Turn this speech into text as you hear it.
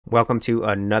Welcome to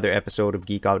another episode of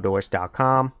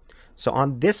geekoutdoors.com. So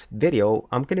on this video,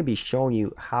 I'm going to be showing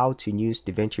you how to use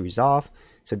Davinci Resolve.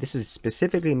 So this is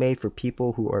specifically made for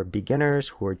people who are beginners,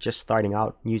 who are just starting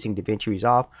out using Davinci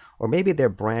Resolve, or maybe they're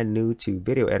brand new to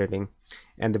video editing.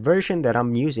 And the version that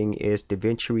I'm using is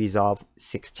Davinci Resolve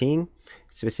 16,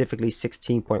 specifically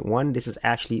 16.1. This is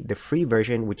actually the free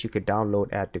version, which you could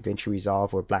download at Davinci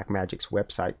Resolve or Blackmagic's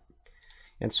website.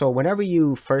 And so whenever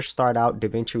you first start out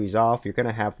Davinci Resolve, you're going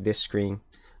to have this screen.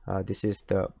 This is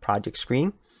the project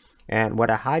screen. And what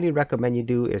I highly recommend you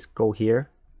do is go here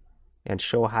and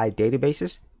show hide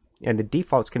databases. And the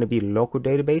default is going to be local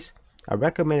database. I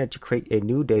recommend that you create a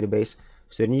new database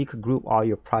so then you can group all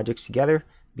your projects together,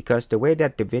 because the way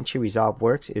that Davinci Resolve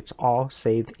works, it's all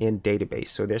saved in database.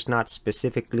 So there's not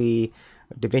specifically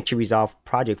Davinci Resolve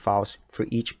project files for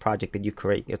each project that you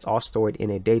create. It's all stored in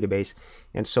a database.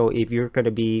 And so if you're going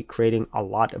to be creating a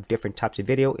lot of different types of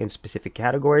video in specific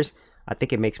categories, I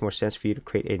think it makes more sense for you to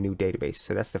create a new database.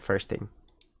 So that's the first thing.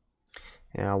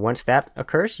 Now, once that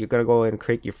occurs, you're going to go ahead and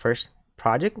create your first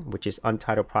project, which is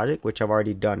untitled project, which I've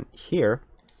already done here.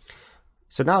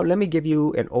 So now let me give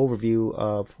you an overview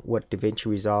of what Davinci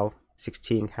Resolve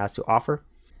 16 has to offer.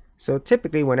 So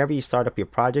typically whenever you start up your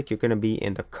project, you're going to be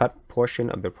in the cut portion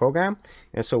of the program.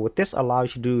 And so what this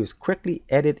allows you to do is quickly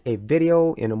edit a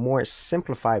video in a more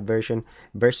simplified version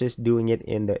versus doing it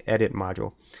in the edit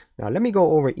module. Now let me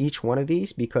go over each one of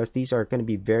these, because these are going to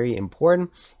be very important.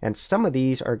 And some of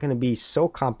these are going to be so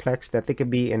complex that they could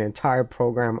be an entire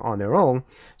program on their own.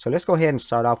 So let's go ahead and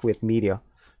start off with media.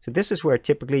 So this is where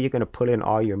typically you're going to put in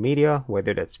all your media,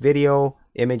 whether that's video,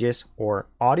 images, or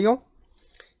audio.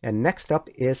 And next up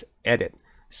is edit.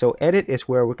 So edit is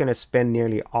where we're going to spend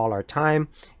nearly all our time.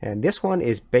 And this one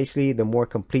is basically the more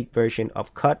complete version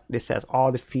of cut. This has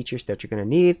all the features that you're going to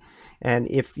need. And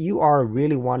if you are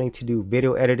really wanting to do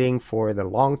video editing for the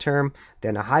long term,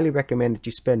 then I highly recommend that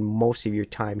you spend most of your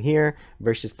time here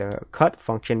versus the cut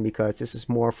function, because this is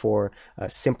more for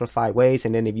simplified ways.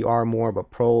 And then if you are more of a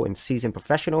pro and seasoned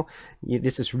professional,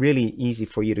 this is really easy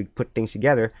for you to put things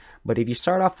together. But if you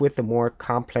start off with the more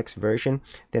complex version,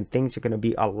 then things are going to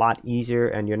be a lot easier,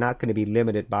 and you're not going to be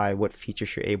limited by what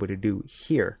features you're able to do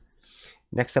here.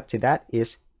 Next up to that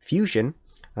is Fusion.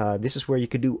 This is where you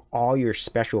could do all your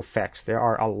special effects. There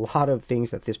are a lot of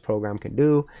things that this program can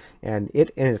do, and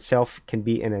it in itself can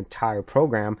be an entire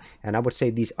program. And I would say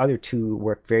these other two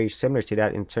work very similar to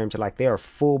that in terms of like they are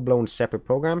full-blown separate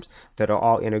programs that are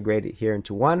all integrated here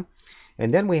into one.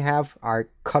 And then we have our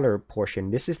color portion.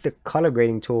 This is the color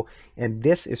grading tool, and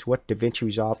this is what Davinci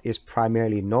Resolve is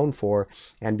primarily known for.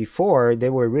 And before, they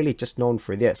were really just known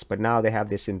for this, but now they have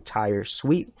this entire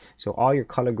suite. So all your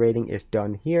color grading is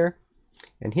done here.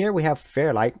 And here we have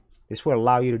Fairlight. This will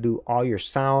allow you to do all your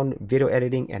sound, video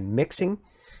editing, and mixing.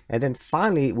 And then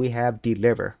finally, we have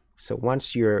Deliver. So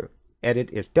once your edit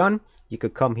is done, you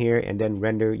could come here and then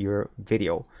render your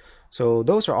video. So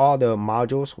those are all the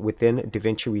modules within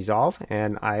Davinci Resolve,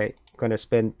 and I'm going to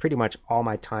spend pretty much all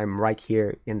my time right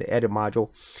here in the edit module.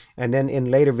 And then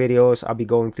in later videos, I'll be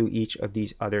going through each of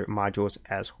these other modules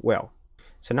as well.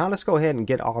 So now let's go ahead and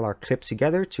get all our clips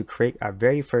together to create our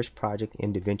very first project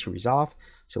in Davinci Resolve.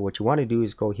 So what you want to do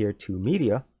is go here to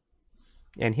Media,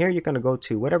 and here you're going to go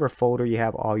to whatever folder you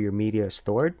have all your media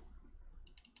stored.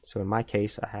 So in my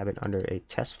case, I have it under a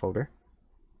test folder.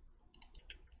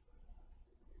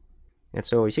 And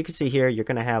so as you can see here, you're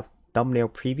going to have thumbnail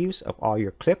previews of all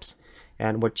your clips.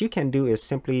 And what you can do is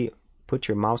simply put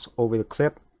your mouse over the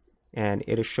clip, and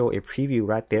it'll show a preview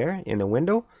right there in the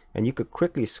window. And you could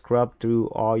quickly scrub through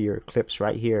all your clips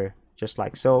right here, just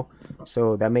like so.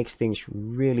 So that makes things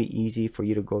really easy for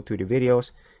you to go through the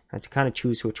videos and to kind of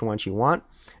choose which ones you want.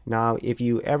 Now, if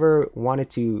you ever wanted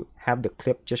to have the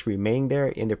clip just remain there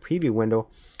in the preview window,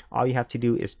 all you have to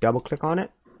do is double click on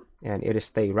it, and it'll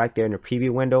stay right there in the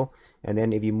preview window. And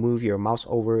then if you move your mouse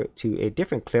over to a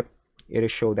different clip, it'll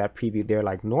show that preview there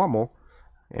like normal.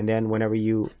 And then whenever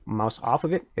you mouse off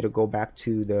of it, it'll go back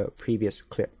to the previous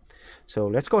clip. So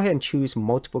let's go ahead and choose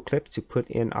multiple clips to put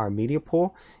in our media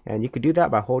pool. And you could do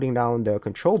that by holding down the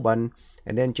control button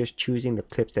and then just choosing the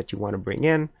clips that you want to bring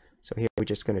in. So here we're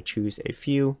just going to choose a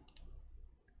few.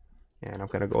 And I'm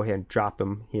going to go ahead and drop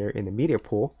them here in the media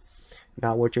pool.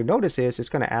 Now what you'll notice is it's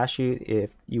going to ask you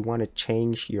if you want to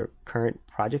change your current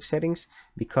project settings,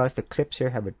 because the clips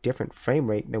here have a different frame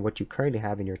rate than what you currently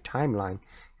have in your timeline.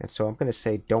 And so I'm going to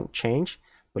say don't change,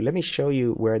 but let me show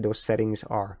you where those settings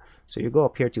are. So you go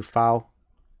up here to File,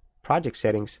 Project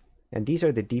Settings, and these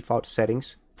are the default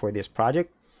settings for this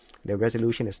project. The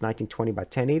resolution is 1920 by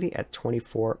 1080 at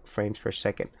 24 frames per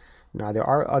second. Now there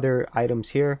are other items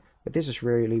here, but this is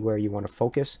really where you want to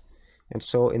focus. And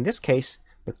so in this case,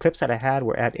 the clips that I had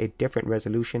were at a different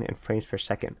resolution and frames per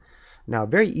second. Now, a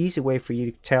very easy way for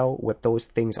you to tell what those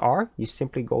things are, you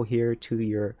simply go here to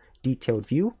your detailed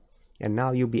view, and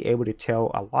now you'll be able to tell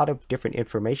a lot of different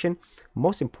information.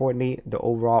 Most importantly, the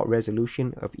overall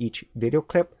resolution of each video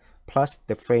clip plus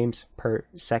the frames per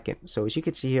second. So as you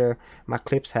can see here, my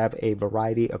clips have a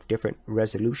variety of different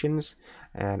resolutions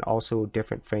and also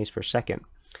different frames per second.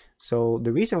 So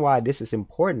the reason why this is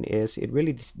important is it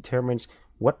really determines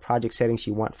what project settings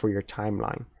you want for your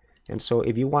timeline. And so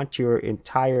if you want your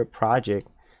entire project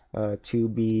to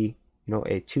be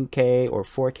a 2K or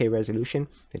 4K resolution,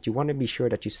 that you want to be sure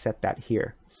that you set that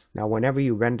here. Now, whenever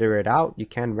you render it out, you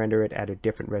can render it at a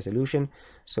different resolution.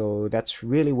 So that's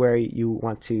really where you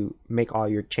want to make all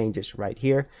your changes right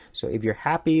here. So if you're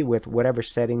happy with whatever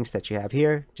settings that you have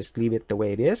here, just leave it the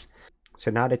way it is. So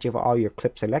now that you have all your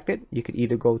clips selected, you could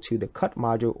either go to the cut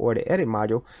module or the edit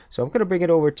module. So I'm going to bring it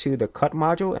over to the cut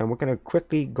module, and we're going to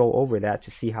quickly go over that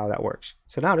to see how that works.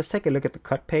 So now let's take a look at the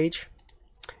cut page.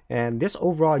 And this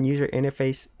overall user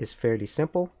interface is fairly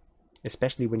simple,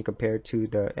 especially when you compare it to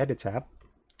the edit tab.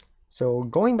 So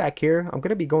going back here, I'm going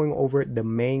to be going over the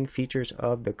main features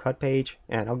of the cut page,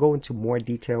 and I'll go into more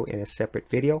detail in a separate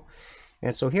video.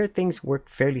 And so here things work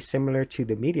fairly similar to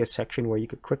the media section, where you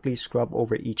could quickly scrub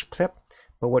over each clip.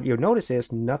 But what you'll notice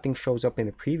is nothing shows up in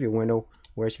the preview window,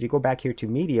 whereas if you go back here to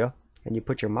media and you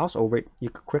put your mouse over it, you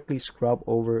could quickly scrub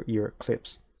over your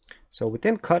clips. So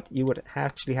within cut, you would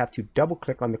actually have to double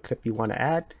click on the clip you want to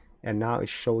add, and now it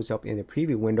shows up in the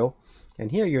preview window.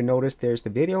 And here you'll notice there's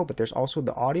the video, but there's also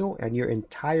the audio and your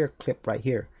entire clip right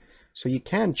here. So you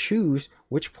can choose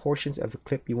which portions of the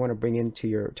clip you want to bring into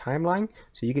your timeline.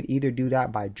 So you could either do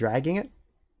that by dragging it,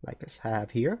 like I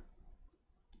have here,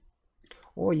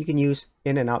 or you can use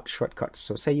in and out shortcuts.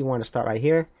 So say you want to start right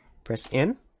here, press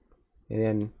in, and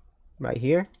then right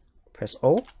here, press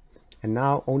O. And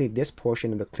now only this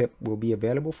portion of the clip will be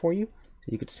available for you.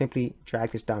 So you could simply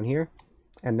drag this down here,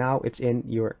 and now it's in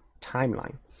your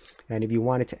timeline. And if you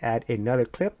wanted to add another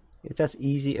clip, it's as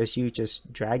easy as you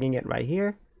just dragging it right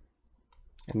here,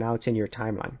 and now it's in your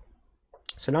timeline.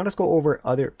 So now let's go over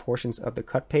other portions of the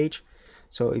cut page.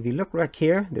 So if you look right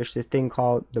here, there's this thing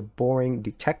called the boring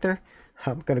detector.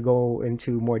 I'm going to go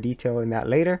into more detail in that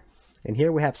later. And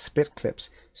here we have split clips.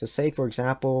 So say, for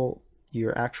example,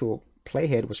 your actual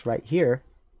playhead was right here.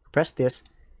 Press this,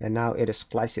 and now it is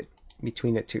spliced it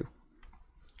between the two.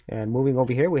 And moving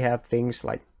over here, we have things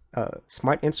like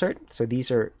smart insert. So these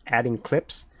are adding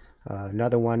clips.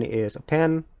 Another one is a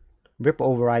pen, rip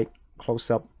overwrite,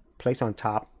 close up, place on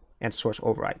top, and source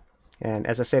override. And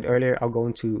as I said earlier, I'll go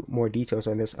into more details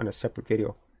on this on a separate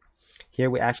video. Here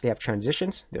we actually have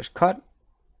transitions. There's cut,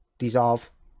 dissolve,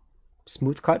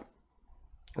 smooth cut.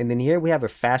 And then here we have a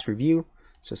fast review.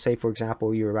 So say, for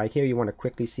example, you're right here, you want to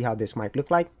quickly see how this might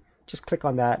look like. Just click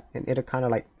on that, and it'll kind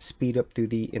of like speed up through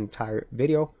the entire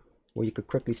video, where you could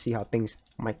quickly see how things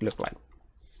might look like.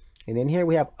 And then here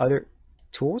we have other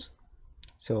tools.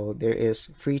 So there is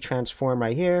free transform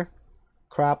right here,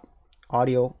 crop,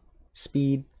 audio,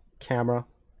 speed, camera,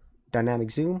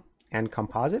 dynamic zoom, and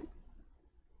composite.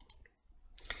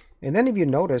 And then if you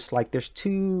notice, like there's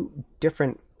two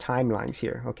different timelines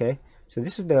here, okay? So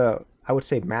this is the, I would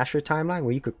say, master timeline,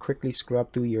 where you could quickly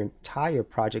scrub through your entire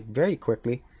project very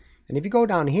quickly. And if you go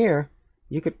down here,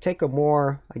 you could take a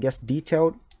more, I guess,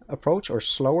 detailed approach, or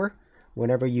slower,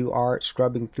 whenever you are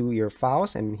scrubbing through your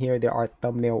files. And here there are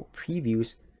thumbnail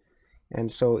previews.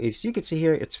 And so if you can see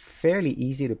here, it's fairly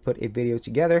easy to put a video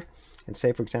together. And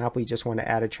say, for example, you just want to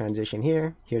add a transition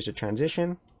here. Here's a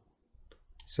transition.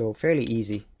 So fairly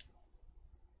easy.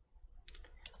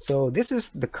 So this is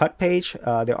the cut page.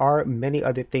 There are many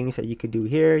other things that you could do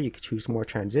here. You could choose more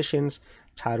transitions,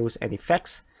 titles, and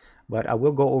effects, but I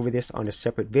will go over this on a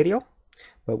separate video.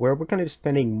 But where we're going to be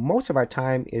spending most of our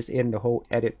time is in the whole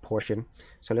edit portion.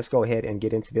 So let's go ahead and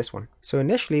get into this one. So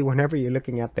initially, whenever you're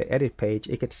looking at the edit page,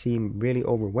 it could seem really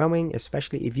overwhelming,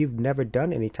 especially if you've never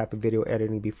done any type of video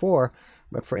editing before.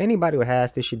 But for anybody who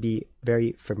has, this should be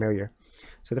very familiar.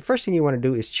 So the first thing you want to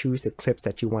do is choose the clips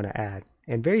that you want to add.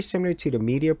 And very similar to the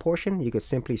media portion, you could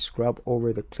simply scrub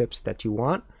over the clips that you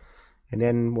want. And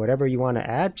then whatever you want to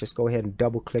add, just go ahead and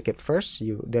double click it first.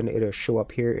 Then it'll show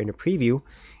up here in the preview.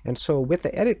 And so with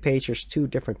the edit page, there's two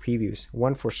different previews,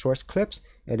 one for source clips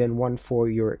and then one for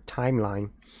your timeline.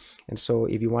 And so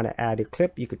if you want to add a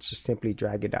clip, you could just simply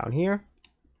drag it down here,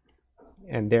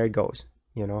 and there it goes.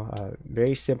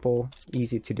 Very simple,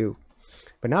 easy to do.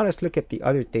 But now let's look at the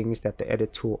other things that the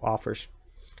edit tool offers.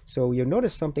 So you'll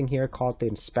notice something here called the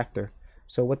inspector.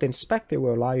 So what the inspector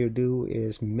will allow you to do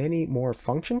is many more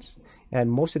functions,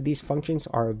 and most of these functions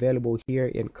are available here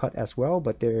in Cut as well,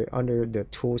 but they're under the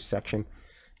tools section.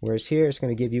 Whereas here it's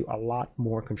going to give you a lot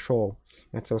more control.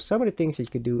 And so some of the things that you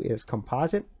could do is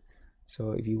composite.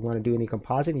 So if you want to do any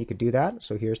composite, you could do that.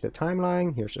 So here's the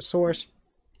timeline, here's the source.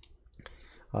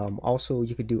 Also,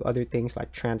 you could do other things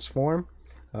like transform,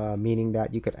 meaning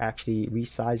that you could actually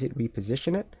resize it,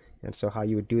 reposition it. And so how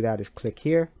you would do that is click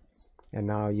here, and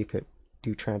now you could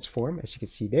do transform, as you can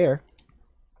see there.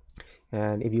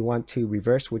 And if you want to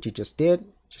reverse what you just did,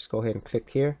 just go ahead and click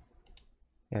here,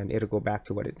 and it'll go back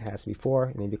to what it has before.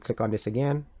 And if you click on this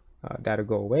again, that'll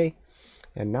go away.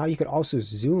 And now you could also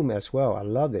zoom as well. I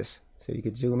love this. So you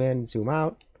could zoom in, zoom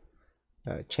out,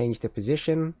 change the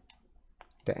position,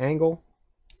 the angle.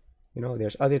 You know,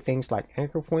 there's other things like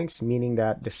anchor points, meaning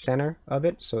that the center of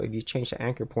it. So if you change the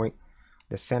anchor point,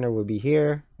 the center will be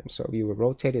here. And so if you would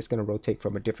rotate it, it's going to rotate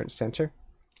from a different center.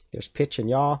 There's pitch and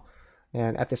yaw.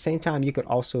 And at the same time, you could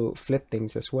also flip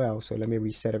things as well. So let me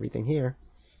reset everything here.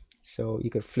 So you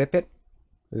could flip it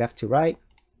left to right,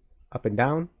 up and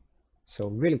down. So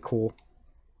really cool.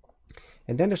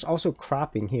 And then there's also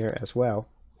cropping here as well.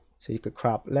 So you could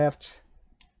crop left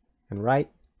and right,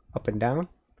 up and down.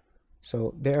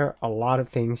 So there are a lot of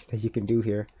things that you can do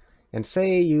here. And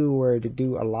say you were to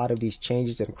do a lot of these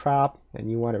changes and crop, and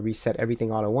you want to reset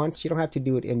everything all at once, you don't have to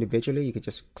do it individually. You could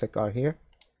just click on here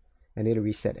and it'll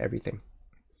reset everything.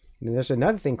 And then there's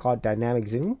another thing called dynamic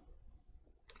zoom.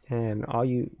 And all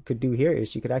you could do here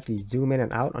is you could actually zoom in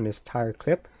and out on this entire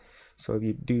clip. So if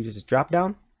you do this drop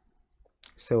down,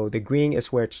 so the green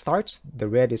is where it starts, the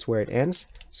red is where it ends.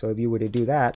 So if you were to do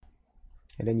that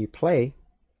and then you play,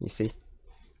 you see.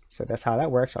 So that's how that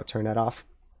works. I'll turn that off.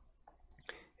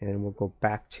 And we'll go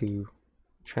back to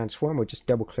transform. We'll just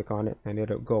double click on it and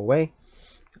it'll go away.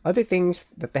 Other things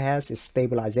that it has is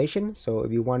stabilization. So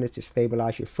if you wanted to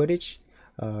stabilize your footage,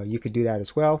 you could do that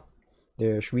as well.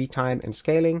 There's retime and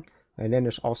scaling, and then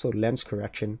there's also lens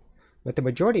correction. But the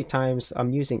majority of times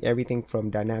I'm using everything from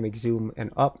dynamic zoom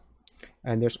and up.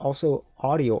 And there's also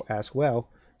audio as well.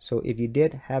 So if you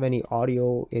did have any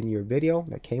audio in your video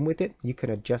that came with it, you can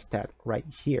adjust that right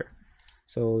here.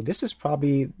 So this is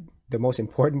probably the most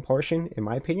important portion in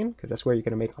my opinion, because that's where you're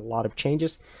going to make a lot of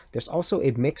changes. There's also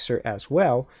a mixer as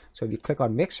well. So if you click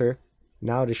on mixer,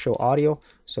 now to show audio.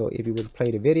 So if you would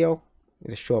play the video,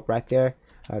 it'll show up right there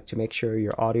to make sure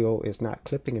your audio is not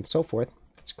clipping and so forth.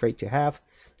 That's great to have.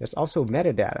 There's also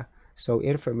metadata, so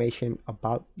information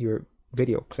about your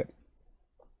video clip.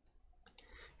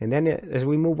 And then as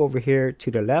we move over here to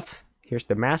the left, here's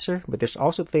the master, but there's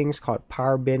also things called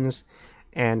power bins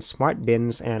and smart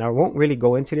bins, and I won't really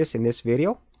go into this in this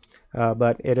video,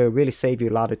 but it'll really save you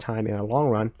a lot of time in the long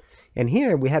run. And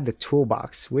here we have the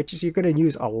toolbox, which is you're going to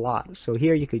use a lot. So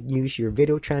here you could use your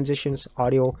video transitions,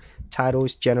 audio,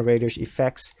 titles, generators,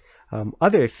 effects,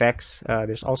 other effects.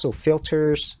 There's also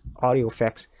filters, audio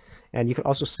effects, and you can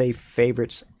also save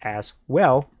favorites as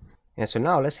well. And so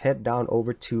now let's head down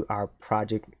over to our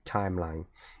project timeline.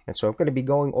 And so I'm going to be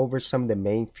going over some of the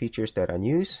main features that I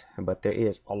use, but there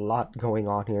is a lot going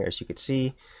on here, as you can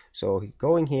see. So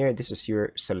going here, this is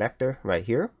your selector right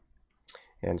here.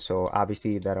 And so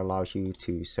obviously that allows you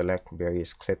to select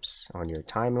various clips on your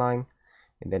timeline.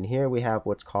 And then here we have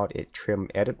what's called a trim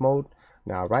edit mode.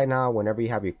 Now, right now, whenever you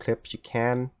have your clips, you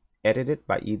can edit it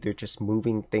by either just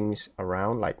moving things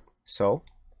around like so,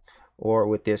 or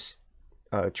with this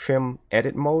trim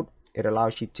edit mode, it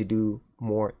allows you to do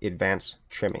more advanced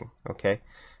trimming. Okay,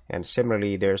 and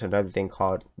similarly there's another thing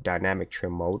called dynamic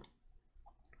trim mode.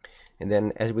 And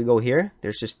then as we go here,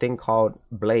 there's this thing called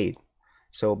blade.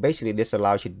 So basically this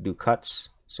allows you to do cuts.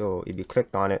 So if you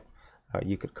clicked on it,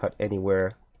 you could cut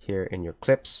anywhere here in your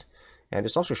clips. And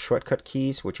there's also shortcut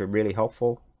keys, which are really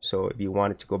helpful. So if you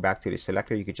wanted to go back to the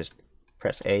selector, you could just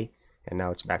press A and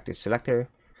now it's back to the selector.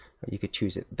 You could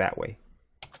choose it that way.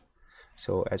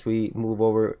 So as we move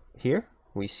over here,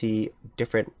 we see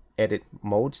different edit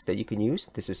modes that you can use.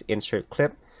 This is insert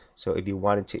clip. So if you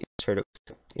wanted to insert a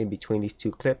clip in between these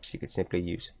two clips, you could simply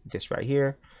use this right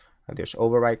here. There's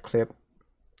overwrite clip,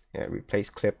 replace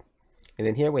clip. And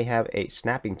then here we have a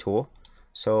snapping tool.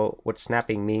 So what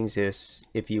snapping means is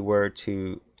if you were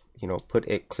to, put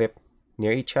a clip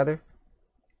near each other,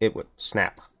 it would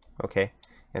snap. Okay.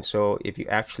 And so if you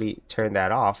actually turn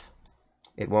that off,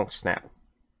 it won't snap.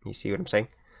 You see what I'm saying?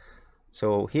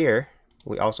 So here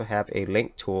we also have a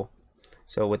link tool.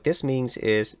 So what this means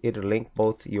is it'll link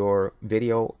both your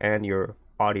video and your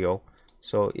audio.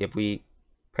 So if we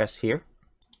press here,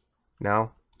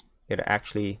 now it'll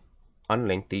actually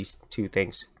unlink these two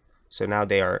things. So now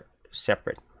they are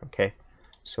separate. Okay.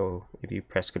 So if you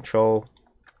press Control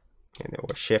and it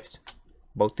will shift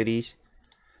both of these.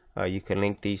 You can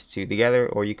link these two together,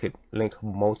 or you could link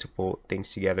multiple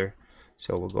things together.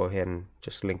 So we'll go ahead and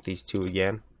just link these two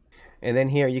again. And then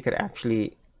here you could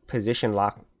actually position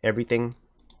lock everything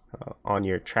on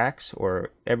your tracks,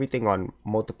 or everything on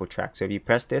multiple tracks. So if you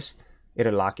press this,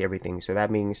 it'll lock everything. So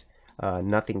that means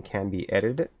nothing can be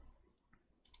edited.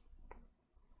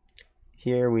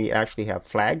 Here we actually have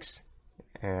flags,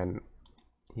 and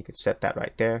you could set that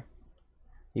right there.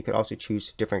 You could also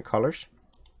choose different colors.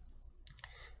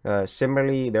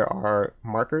 Similarly, there are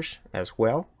markers as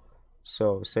well.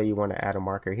 So say you want to add a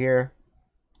marker here,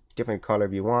 different color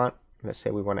if you want. Let's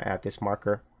say we want to add this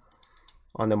marker.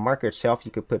 On the marker itself,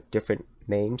 you could put different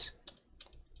names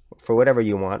for whatever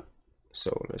you want.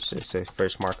 So let's just say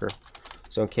first marker.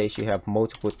 So in case you have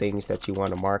multiple things that you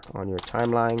want to mark on your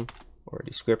timeline or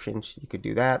descriptions, you could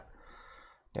do that.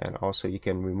 And also you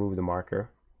can remove the marker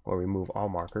or remove all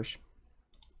markers.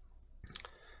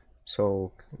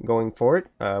 So going forward,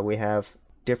 we have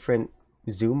different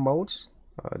zoom modes.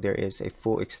 There is a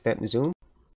full extent zoom,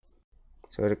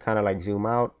 so it'll kind of like zoom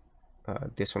out.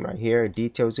 This one right here,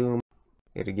 detail zoom,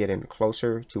 it'll get in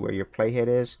closer to where your playhead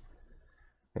is.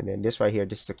 And then this right here,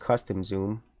 this is a custom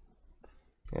zoom,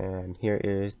 and here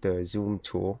is the zoom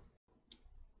tool.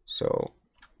 So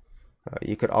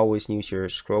you could always use your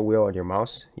scroll wheel on your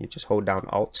mouse. You just hold down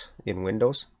Alt in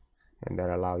Windows, and that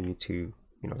allow you to,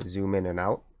 zoom in and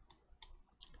out.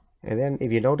 And then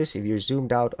if you notice, if you're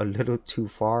zoomed out a little too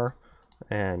far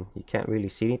and you can't really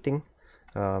see anything,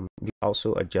 you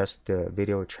also adjust the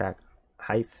video track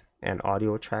height and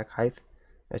audio track height.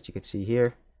 As you can see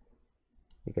here,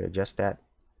 you can adjust that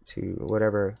to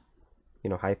whatever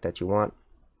height that you want,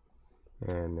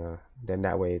 and then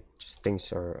that way just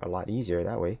things are a lot easier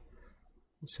that way.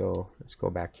 So let's go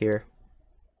back here.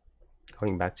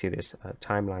 Going back to this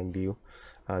timeline view,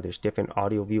 there's different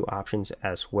audio view options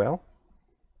as well.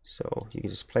 So you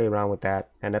can just play around with that,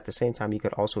 and at the same time you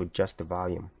could also adjust the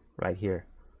volume right here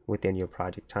within your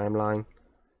project timeline.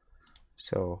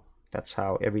 So that's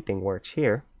how everything works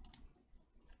here.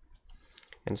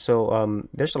 And so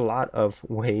there's a lot of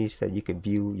ways that you could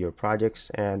view your projects,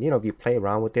 and if you play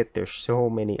around with it, there's so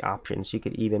many options. You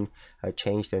could even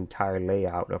change the entire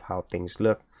layout of how things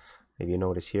look. If you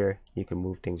notice here, you can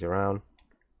move things around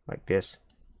like this.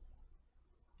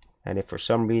 And if for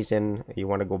some reason you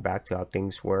want to go back to how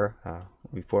things were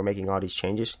before making all these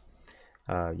changes,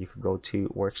 you could go to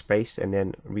workspace and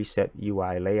then reset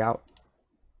UI layout.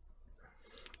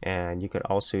 And you could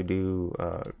also do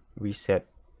reset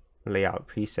layout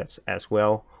presets as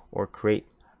well, or create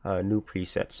new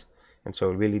presets. And so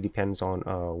it really depends on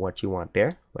what you want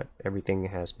there, but everything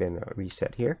has been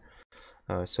reset here.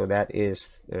 So that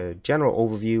is a general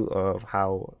overview of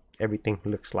how everything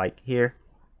looks like here.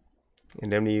 And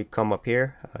then when you come up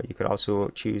here, you could also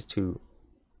choose to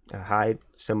hide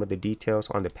some of the details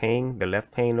on the pane, the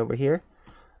left pane over here.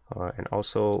 And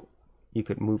also you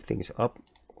could move things up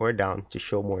or down to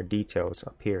show more details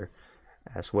up here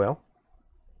as well.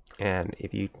 And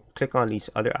if you click on these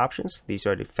other options, these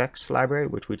are the effects library,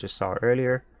 which we just saw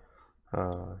earlier.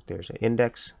 There's an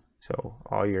index, so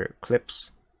all your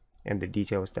clips and the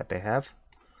details that they have.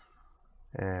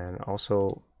 And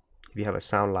also if you have a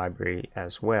sound library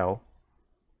as well.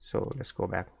 So let's go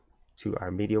back to our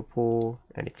media pool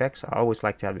and effects. I always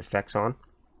like to have effects on.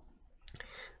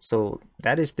 So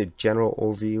that is the general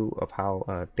overview of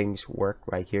how things work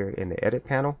right here in the edit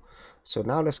panel. So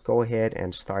now let's go ahead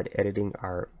and start editing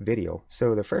our video.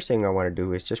 So the first thing I want to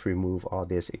do is just remove all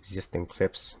these existing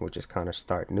clips. We'll just kind of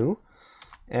start new.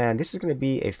 And this is going to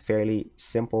be a fairly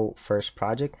simple first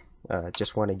project.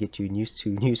 Just want to get you used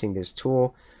to using this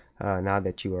tool now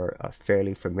that you are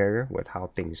fairly familiar with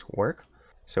how things work.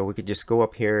 So we could just go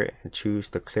up here and choose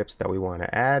the clips that we want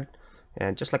to add.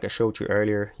 And just like I showed you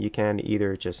earlier, you can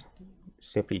either just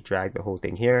simply drag the whole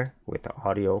thing here with the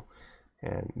audio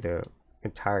and the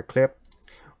entire clip,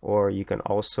 or you can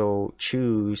also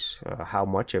choose how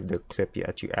much of the clip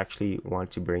that you actually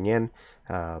want to bring in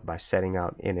by setting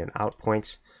out in and out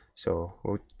points. So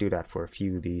we'll do that for a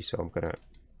few of these. So I'm gonna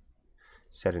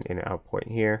set an in and out point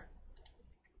here,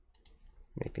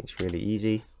 make things really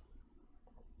easy.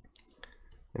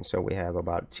 And so we have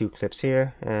about 2 clips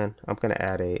here, and I'm going to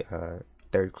add a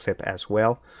third clip as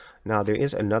well. Now there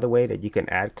is another way that you can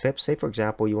add clips. Say for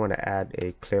example you want to add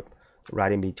a clip right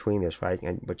in between this, right?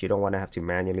 But you don't want to have to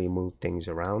manually move things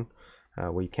around.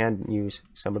 We can use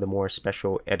some of the more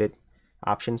special edit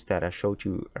options that I showed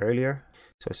you earlier.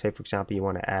 So say for example you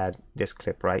want to add this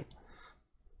clip, right?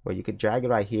 Well, you could drag it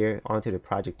right here onto the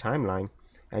project timeline,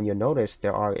 and you'll notice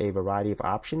there are a variety of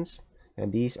options.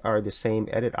 And these are the same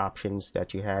edit options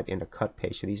that you had in the cut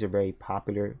page. So these are very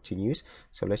popular to use.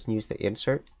 So let's use the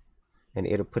insert, and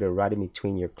it'll put it right in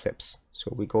between your clips.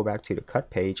 So we go back to the cut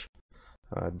page.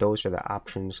 Those are the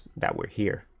options that were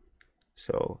here.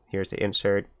 So here's the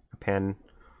insert, pen,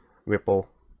 ripple,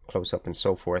 close up, and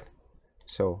so forth.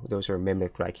 So those are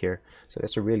mimicked right here. So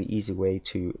that's a really easy way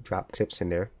to drop clips in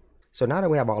there. So now that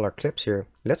we have all our clips here,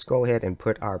 let's go ahead and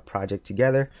put our project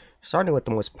together, starting with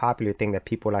the most popular thing that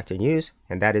people like to use,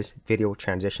 and that is video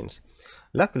transitions.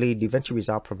 Luckily, Davinci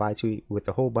Resolve provides you with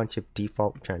a whole bunch of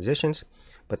default transitions,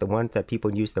 but the ones that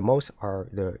people use the most are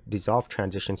the dissolve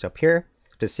transitions up here,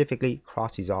 specifically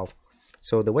cross dissolve.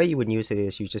 So the way you would use it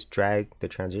is you just drag the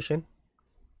transition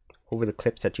over the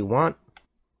clips that you want.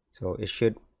 So it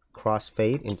should cross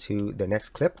fade into the next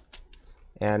clip.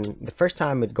 And the first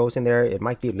time it goes in there, it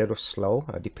might be a little slow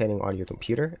depending on your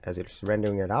computer as it's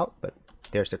rendering it out, but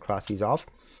there's the cross dissolve.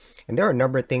 And there are a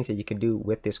number of things that you can do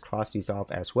with this cross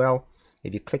dissolve as well.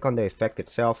 If you click on the effect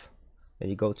itself and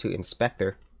you go to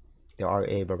inspector, there are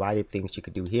a variety of things you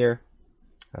could do here.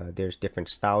 There's different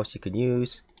styles you can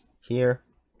use here.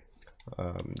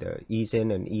 The ease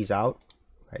in and ease out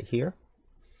right here.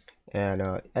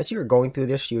 And as you're going through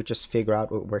this, you just figure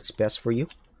out what works best for you.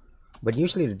 But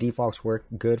usually the defaults work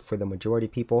good for the majority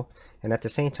of people. And at the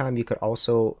same time, you could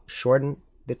also shorten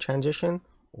the transition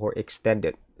or extend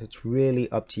it. It's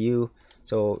really up to you.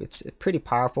 So it's pretty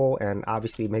powerful and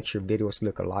obviously makes your videos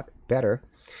look a lot better.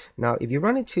 Now, if you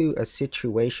run into a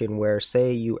situation where,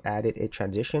 say, you added a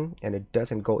transition and it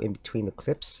doesn't go in between the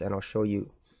clips, and I'll show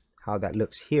you how that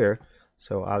looks here.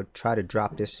 So I'll try to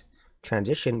drop this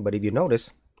transition, but if you notice,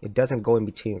 it doesn't go in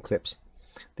between clips.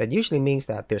 That usually means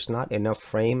that there's not enough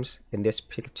frames in this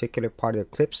particular part of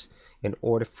the clips in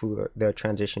order for the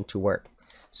transition to work.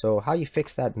 So how you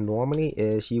fix that normally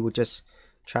is you would just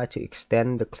try to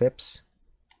extend the clips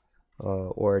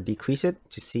or decrease it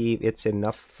to see if it's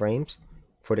enough frames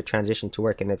for the transition to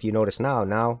work. And if you notice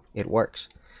now it works.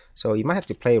 So you might have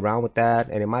to play around with that,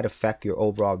 and it might affect your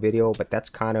overall video, but that's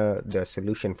kind of the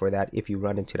solution for that if you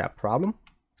run into that problem.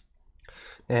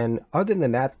 And other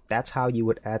than that, that's how you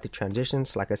would add the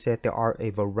transitions. Like I said, there are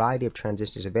a variety of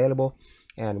transitions available,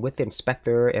 and with the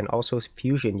inspector and also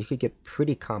Fusion, you could get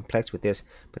pretty complex with this,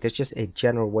 but there's just a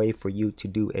general way for you to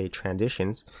do a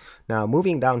transitions. Now,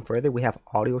 moving down further, we have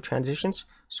audio transitions.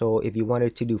 So if you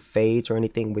wanted to do fades or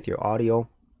anything with your audio,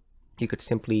 you could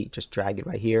simply just drag it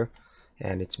right here,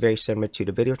 and it's very similar to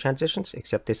the video transitions,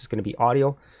 except this is going to be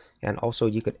audio. And also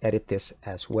you could edit this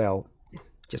as well.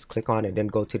 Just click on it, then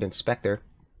go to the inspector,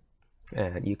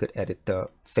 and you could edit the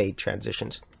fade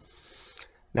transitions.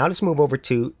 Now let's move over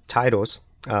to titles.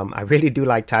 I really do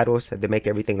like titles. They make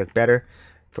everything look better.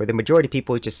 For the majority of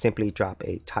people, just simply drop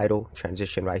a title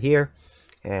transition right here,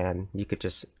 and you could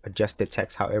just adjust the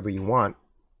text however you want.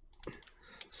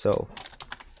 So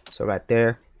right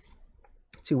there,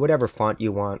 to whatever font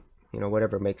you want,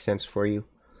 whatever makes sense for you.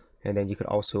 And then you could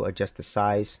also adjust the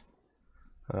size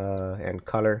and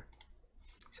color.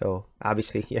 So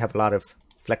obviously you have a lot of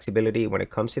flexibility when it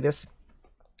comes to this.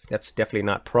 That's definitely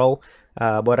not pro.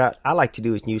 What I like to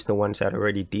do is use the ones that are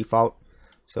already default.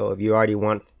 So if you already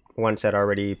want ones that are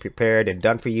already prepared and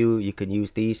done for you, you can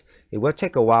use these. It will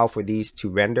take a while for these to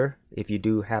render if you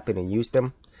do happen to use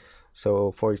them.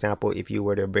 So for example, if you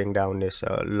were to bring down this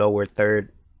lower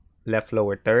third, left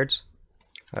lower thirds,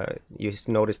 you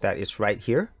notice that it's right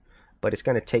here, but it's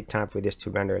going to take time for this to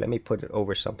render. Let me put it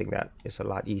over something that is a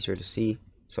lot easier to see.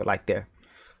 So like there.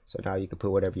 So now you can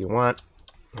put whatever you want,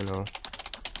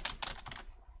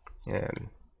 and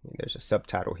there's a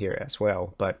subtitle here as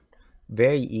well, but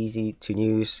very easy to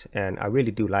use, and I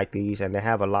really do like these, and they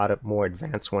have a lot of more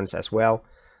advanced ones as well.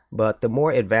 But the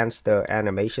more advanced the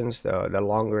animations, the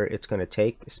longer it's going to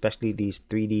take, especially these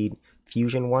 3D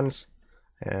fusion ones.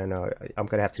 And I'm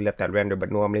gonna have to let that render,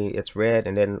 but normally it's red,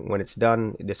 and then when it's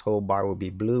done, this whole bar will be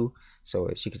blue. So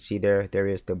as you can see there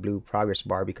is the blue progress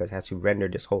bar because it has to render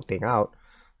this whole thing out.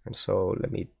 And so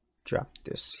let me drop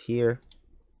this here.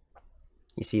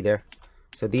 You see there?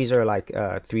 So these are like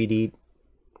 3D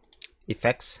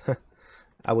effects,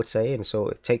 I would say. And so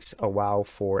it takes a while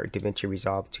for Davinci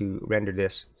Resolve to render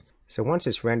this. So once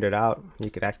it's rendered out, you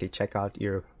could actually check out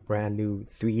your brand new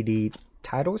 3D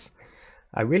titles.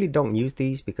 I really don't use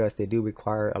these because they do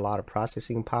require a lot of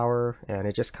processing power, and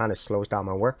it just kind of slows down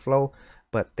my workflow,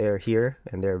 but they're here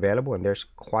and they're available, and there's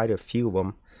quite a few of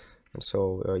them. And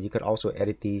so you could also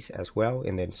edit these as well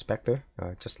in the inspector,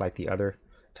 just like the other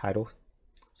title.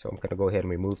 So I'm going to go ahead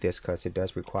and remove this because it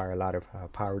does require a lot of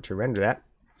power to render that.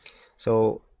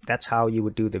 So that's how you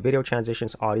would do the video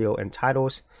transitions, audio, and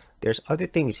titles. There's other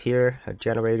things here,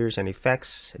 generators and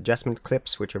effects, adjustment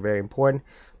clips, which are very important,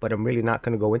 but I'm really not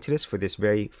going to go into this for this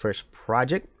very first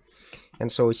project.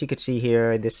 And so as you can see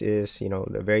here, this is,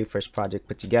 the very first project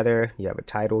put together. You have a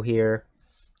title here,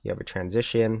 you have a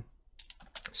transition.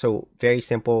 So very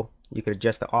simple. You could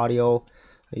adjust the audio,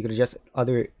 you could adjust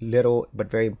other little but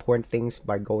very important things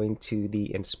by going to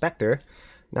the inspector.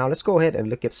 Now let's go ahead and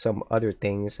look at some other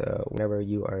things whenever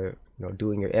you are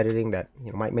doing your editing that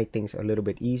might make things a little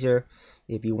bit easier.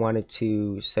 If you wanted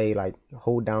to say like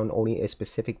hold down only a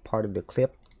specific part of the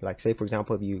clip, like say for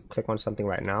example if you click on something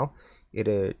right now,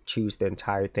 it'll choose the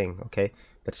entire thing, okay?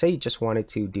 But say you just wanted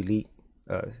to delete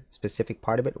a specific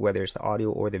part of it, whether it's the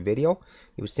audio or the video,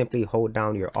 you would simply hold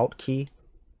down your Alt key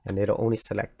and it'll only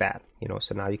select that,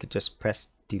 so now you could just press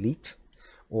delete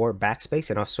or backspace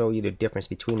and I'll show you the difference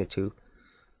between the two.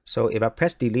 So if I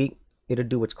press delete, it'll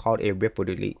do what's called a ripple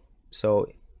delete.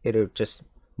 So it'll just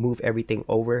move everything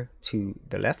over to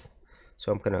the left.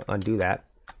 So I'm going to undo that.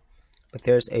 But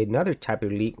there's another type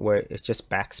of delete where it's just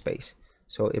backspace.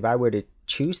 So if I were to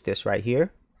choose this right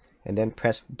here and then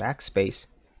press backspace,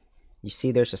 you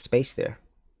see there's a space there.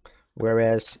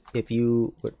 Whereas if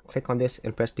you would click on this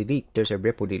and press delete, there's a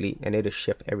ripple delete and it'll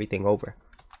shift everything over.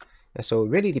 And so it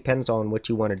really depends on what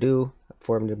you want to do.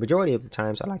 For the majority of the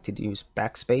times I like to use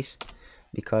backspace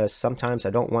because sometimes I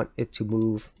don't want it to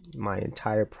move my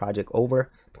entire project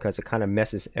over because it kind of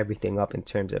messes everything up in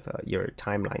terms of your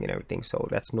timeline and everything. So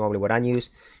that's normally what I use.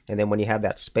 And then when you have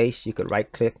that space, you could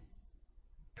right click,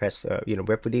 press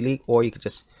ripple delete, or you could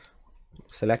just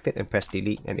select it and press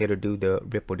delete and it'll do the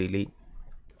ripple delete.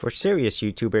 For serious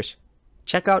YouTubers,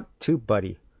 check out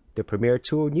TubeBuddy, the premier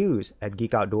tool news at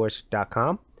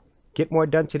geekoutdoors.com. Get more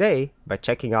done today by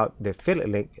checking out the affiliate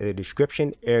link in the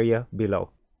description area below.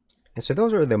 And so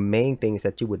those are the main things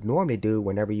that you would normally do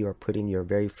whenever you are putting your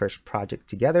very first project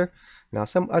together. Now,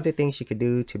 some other things you could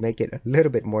do to make it a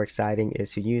little bit more exciting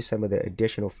is to use some of the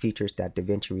additional features that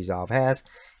Davinci Resolve has.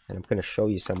 And I'm going to show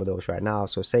you some of those right now.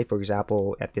 So say, for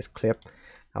example, at this clip,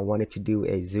 I wanted to do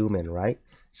a zoom in, right?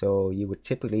 So you would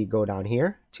typically go down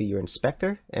here to your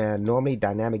inspector, and normally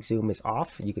dynamic zoom is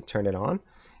off. You can turn it on.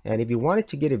 And if you wanted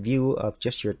to get a view of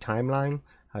just your timeline,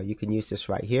 you can use this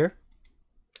right here.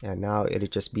 And now it'll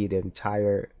just be the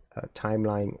entire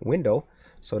timeline window.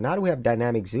 So now that we have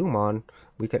dynamic zoom on,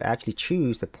 we could actually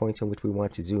choose the points in which we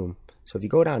want to zoom. So if you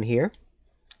go down here,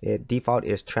 it default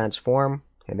is transform,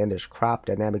 and then there's crop,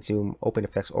 dynamic zoom, open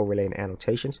effects, overlay, and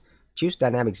annotations. Choose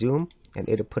dynamic zoom and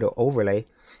it'll put an overlay.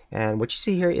 And what you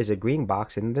see here is a green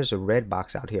box, and then there's a red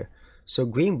box out here. So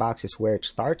green box is where it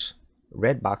starts,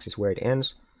 red box is where it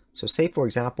ends. So say for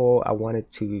example, I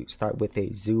wanted to start with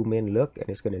a zoom in look and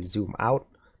it's going to zoom out.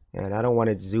 And I don't want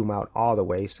it to zoom out all the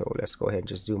way, so let's go ahead and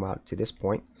just zoom out to this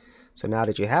point. So now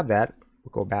that you have that,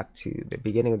 we'll go back to the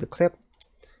beginning of the clip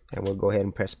and we'll go ahead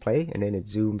and press play, and then it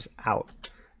zooms out.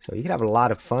 So you can have a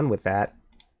lot of fun with that.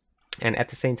 And at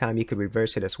the same time, you could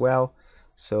reverse it as well.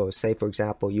 So say for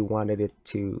example, you wanted it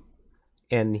to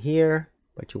end here,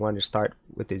 but you wanted to start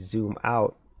with the zoom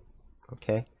out,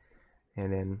 okay?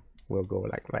 And then we'll go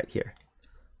like right here.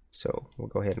 So we'll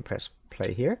go ahead and press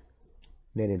play here.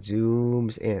 Then it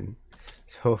zooms in.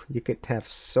 So you could have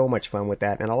so much fun with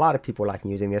that, and a lot of people like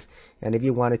using this. And if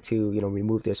you wanted to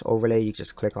remove this overlay, you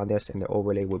just click on this and the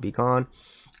overlay will be gone.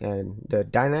 And the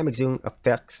dynamic zoom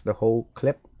affects the whole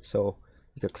clip, so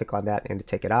you could click on that and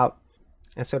take it out.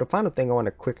 And so the final thing I want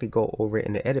to quickly go over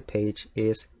in the edit page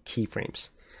is keyframes.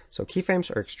 So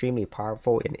keyframes are extremely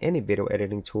powerful in any video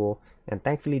editing tool, and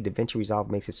thankfully Davinci Resolve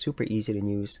makes it super easy to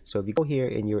use. So if you go here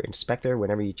in your inspector,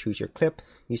 whenever you choose your clip,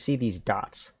 you see these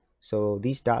dots. So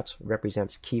these dots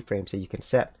represents keyframes that you can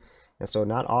set. And so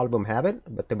not all of them have it,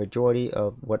 but the majority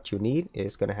of what you need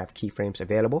is going to have keyframes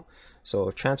available. So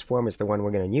transform is the one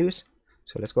we're going to use.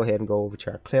 So let's go ahead and go over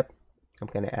to our clip. I'm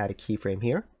going to add a keyframe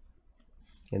here.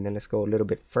 And then let's go a little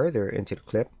bit further into the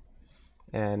clip.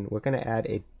 And we're going to add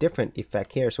a different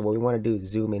effect here. So what we want to do is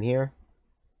zoom in here.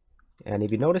 And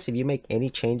if you notice, if you make any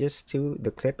changes to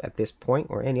the clip at this point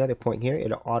or any other point here,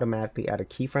 it'll automatically add a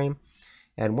keyframe.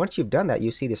 And once you've done that,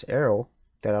 you see this arrow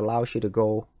that allows you to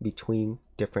go between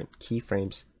different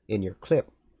keyframes in your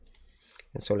clip.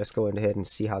 And so let's go ahead and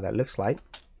see how that looks like.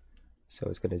 So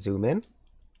it's going to zoom in.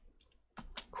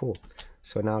 Cool.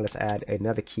 So now let's add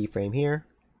another keyframe here.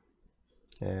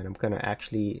 And I'm going to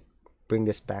actually bring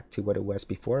this back to what it was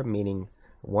before, meaning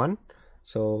 1.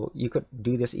 So you could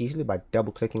do this easily by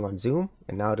double clicking on zoom,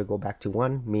 and now to go back to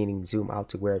 1, meaning zoom out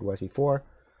to where it was before.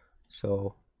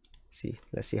 So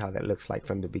let's see how that looks like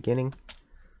from the beginning.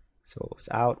 So it's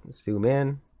out, zoom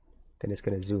in, then it's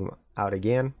going to zoom out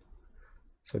again.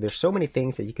 So there's so many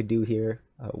things that you could do here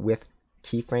with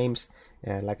keyframes.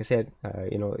 And like I said,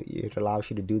 you know, it allows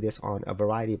you to do this on a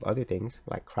variety of other things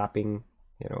like cropping,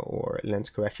 you know, or lens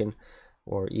correction,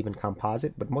 or even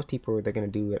composite. But most people, they're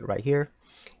going to do it right here.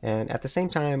 And at the same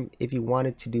time, if you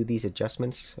wanted to do these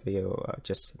adjustments, you know,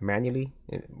 just manually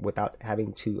without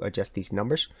having to adjust these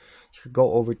numbers, you could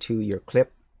go over to your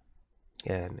clip,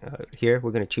 and here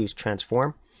we're going to choose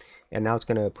transform, and now it's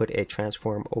going to put a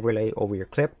transform overlay over your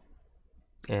clip.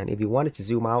 And if you wanted to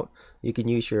zoom out, you can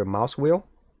use your mouse wheel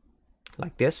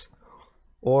like this,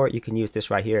 or you can use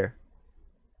this right here,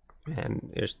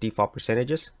 and there's default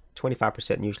percentages.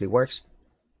 25% usually works,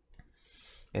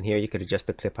 and here you could adjust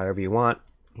the clip however you want.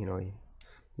 You know,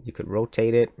 you could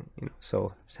rotate it, you know,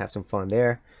 so just have some fun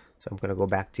there. So I'm going to go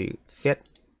back to fit,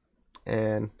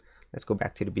 and let's go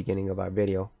back to the beginning of our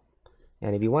video.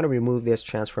 And if you want to remove this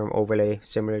transform overlay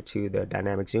similar to the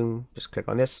dynamic zoom, just click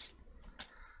on this,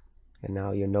 and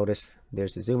now you'll notice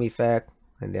there's a zoom effect,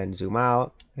 and then zoom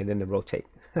out, and then the rotate.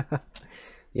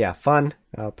 Yeah, fun.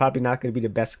 Probably not going to be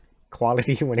the best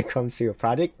quality when it comes to a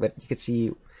project, but you could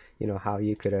see, you know, how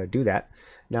you could do that.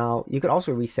 Now you could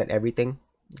also reset everything.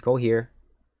 Go here,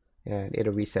 and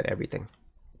it'll reset everything.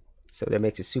 So that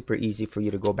makes it super easy for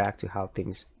you to go back to how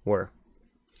things were.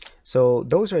 So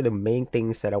those are the main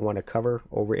things that I want to cover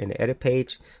over in the edit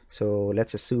page. So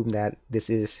let's assume that this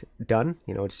is done.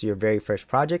 You know, it's your very first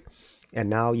project, and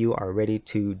now you are ready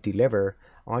to deliver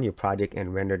on your project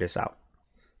and render this out.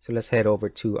 So let's head over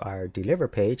to our deliver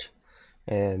page,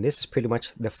 and this is pretty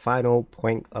much the final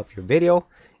point of your video,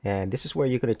 and this is where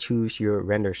you're going to choose your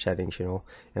render settings, you know.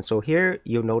 And so here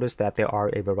you'll notice that there are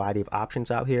a variety of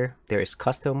options out here. There is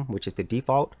custom, which is the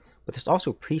default, but there's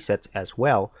also presets as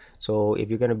well. So if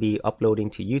you're going to be uploading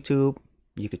to YouTube,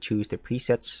 you could choose the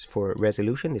presets for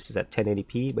resolution. This is at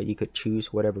 1080p, but you could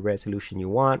choose whatever resolution you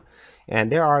want.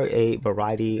 And there are a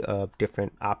variety of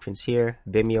different options here: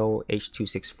 Vimeo,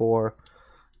 H.264,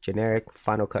 generic,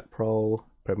 Final Cut Pro,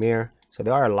 Premiere. So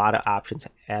there are a lot of options.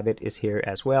 Avid is here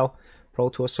as well, Pro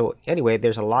Tools. So anyway,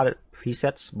 there's a lot of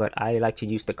presets, but I like to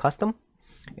use the custom.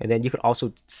 And then you could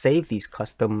also save these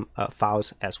custom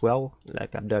files as well,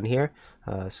 like I've done here.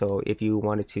 So if you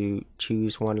wanted to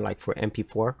choose one like for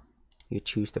MP4, you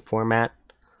choose the format,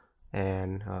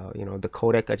 and you know, the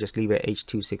codec, I just leave it at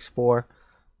H.264.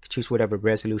 Choose whatever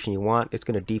resolution you want. It's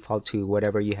going to default to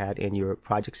whatever you had in your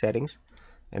project settings,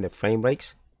 and the frame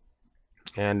rates,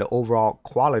 and the overall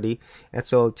quality. And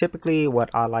so typically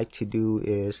what I like to do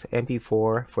is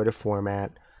MP4 for the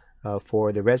format.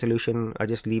 For the resolution, I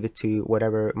just leave it to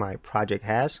whatever my project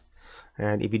has.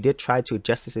 And if you did try to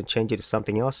adjust this and change it to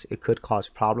something else, it could cause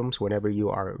problems whenever you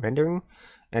are rendering.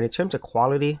 And in terms of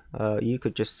quality, you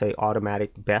could just say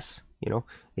automatic best. You know,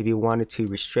 if you wanted to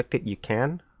restrict it, you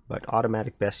can, but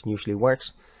automatic best usually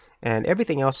works. And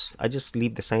everything else, I just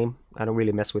leave the same. I don't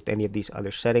really mess with any of these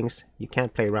other settings. You can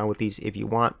play around with these if you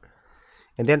want.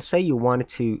 And then say you wanted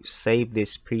to save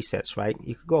these presets, right?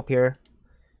 You could go up here,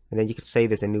 and then you could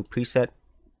save as a new preset.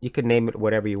 You can name it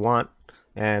whatever you want.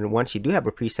 And once you do have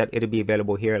a preset, it'll be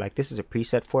available here. Like this is a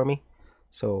preset for me.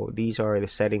 So these are the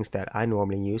settings that I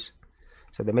normally use.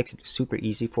 So that makes it super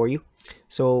easy for you.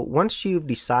 So once you've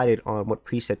decided on what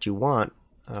preset you want,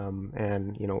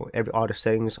 and you know, all the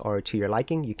settings are to your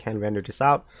liking, you can render this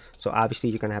out. So obviously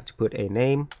you're gonna have to put a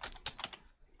name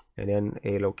and then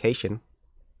a location.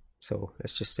 So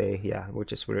let's just say, yeah, we'll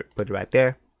just put it right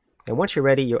there. And once you're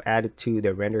ready, you'll add it to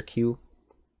the render queue.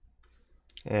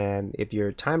 And if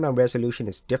your timeline resolution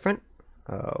is different,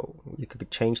 you could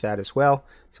change that as well.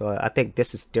 So I think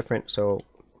this is different. So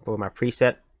for my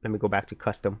preset, let me go back to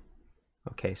custom.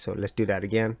 Okay, so let's do that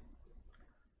again.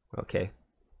 Okay,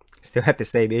 still have the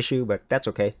same issue, but that's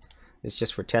okay. It's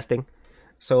just for testing.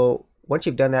 So once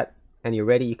you've done that and you're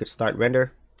ready, you could start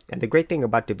render. And the great thing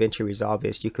about Davinci Resolve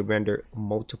is you could render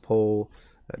multiple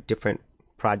different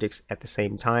projects at the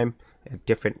same time at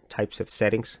different types of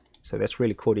settings. So that's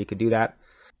really cool that you could do that.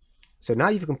 So now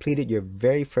you've completed your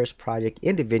very first project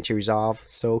in Davinci Resolve,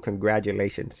 so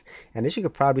congratulations. And as you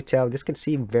can probably tell, this can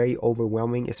seem very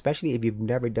overwhelming, especially if you've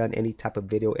never done any type of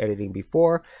video editing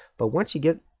before. But once you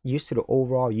get used to the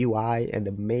overall UI and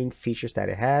the main features that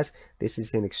it has, this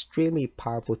is an extremely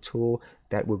powerful tool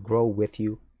that will grow with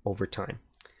you over time.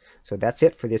 So that's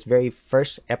it for this very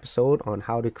first episode on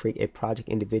how to create a project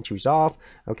in Davinci Resolve.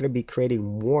 I'm going to be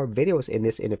creating more videos in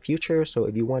this in the future. So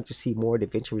if you want to see more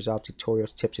Davinci Resolve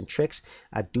tutorials, tips, and tricks,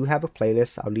 I do have a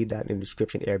playlist. I'll leave that in the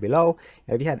description area below.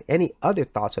 And if you have any other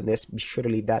thoughts on this, be sure to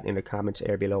leave that in the comments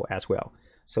area below as well.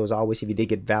 So as always, if you did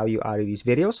get value out of these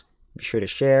videos, be sure to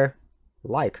share,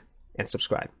 like, and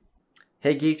subscribe.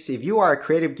 Hey geeks, if you are a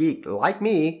creative geek like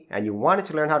me and you wanted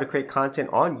to learn how to create content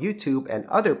on YouTube and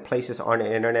other places on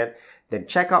the internet, then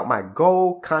check out my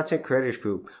Gold Content Creators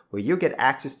group where you'll get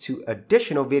access to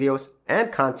additional videos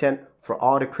and content for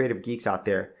all the creative geeks out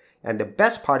there. And the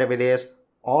best part of it is,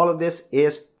 all of this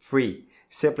is free.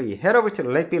 Simply head over to the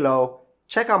link below,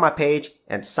 check out my page,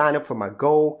 and sign up for my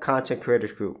Gold Content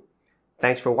Creators group.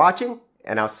 Thanks for watching,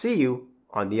 and I'll see you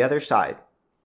on the other side.